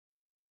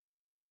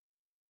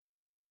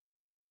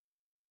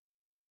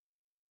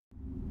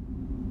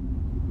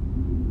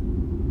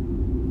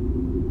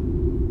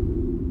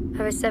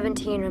I was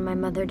 17 when my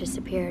mother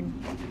disappeared.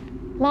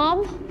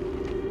 Mom?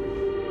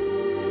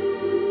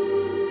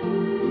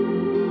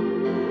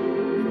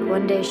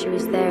 One day she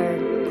was there,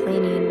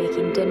 cleaning,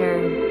 making dinner,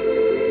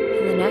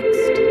 and the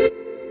next...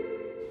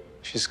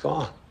 She's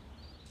gone.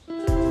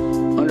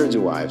 Hundreds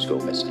of wives go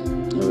missing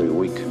every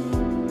week.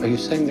 Are you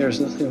saying there's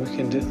nothing we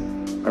can do?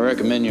 I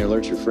recommend you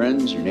alert your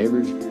friends, your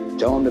neighbors,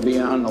 tell them to be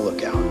on the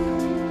lookout.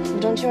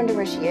 Don't you wonder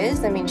where she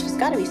is? I mean, she's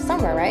got to be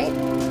somewhere, right?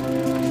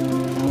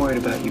 I'm worried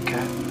about you,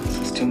 Kat. This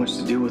is too much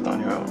to deal with on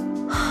your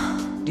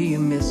own. Do you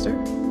miss her?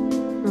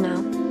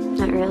 No,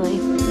 not really.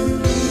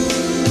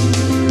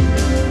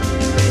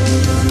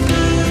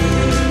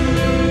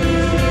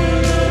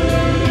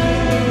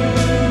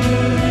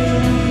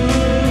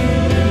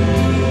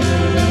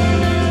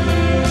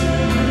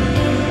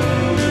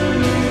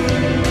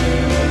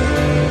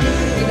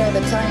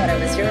 Time when I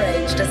was your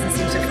age doesn't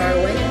seem so far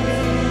away.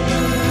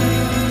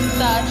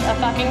 Such a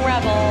fucking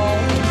rebel.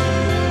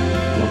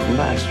 Welcome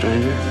back,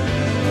 stranger.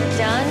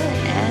 Done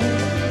and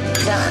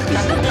done.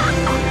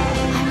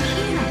 I'm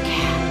here,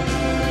 Kat.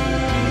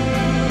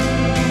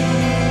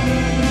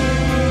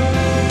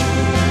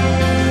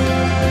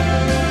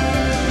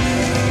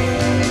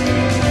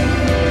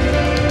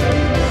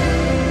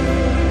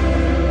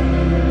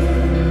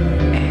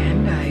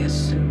 And I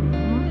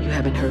assume you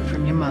haven't heard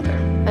from your mother.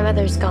 My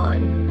mother's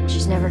gone.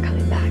 She's never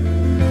coming back.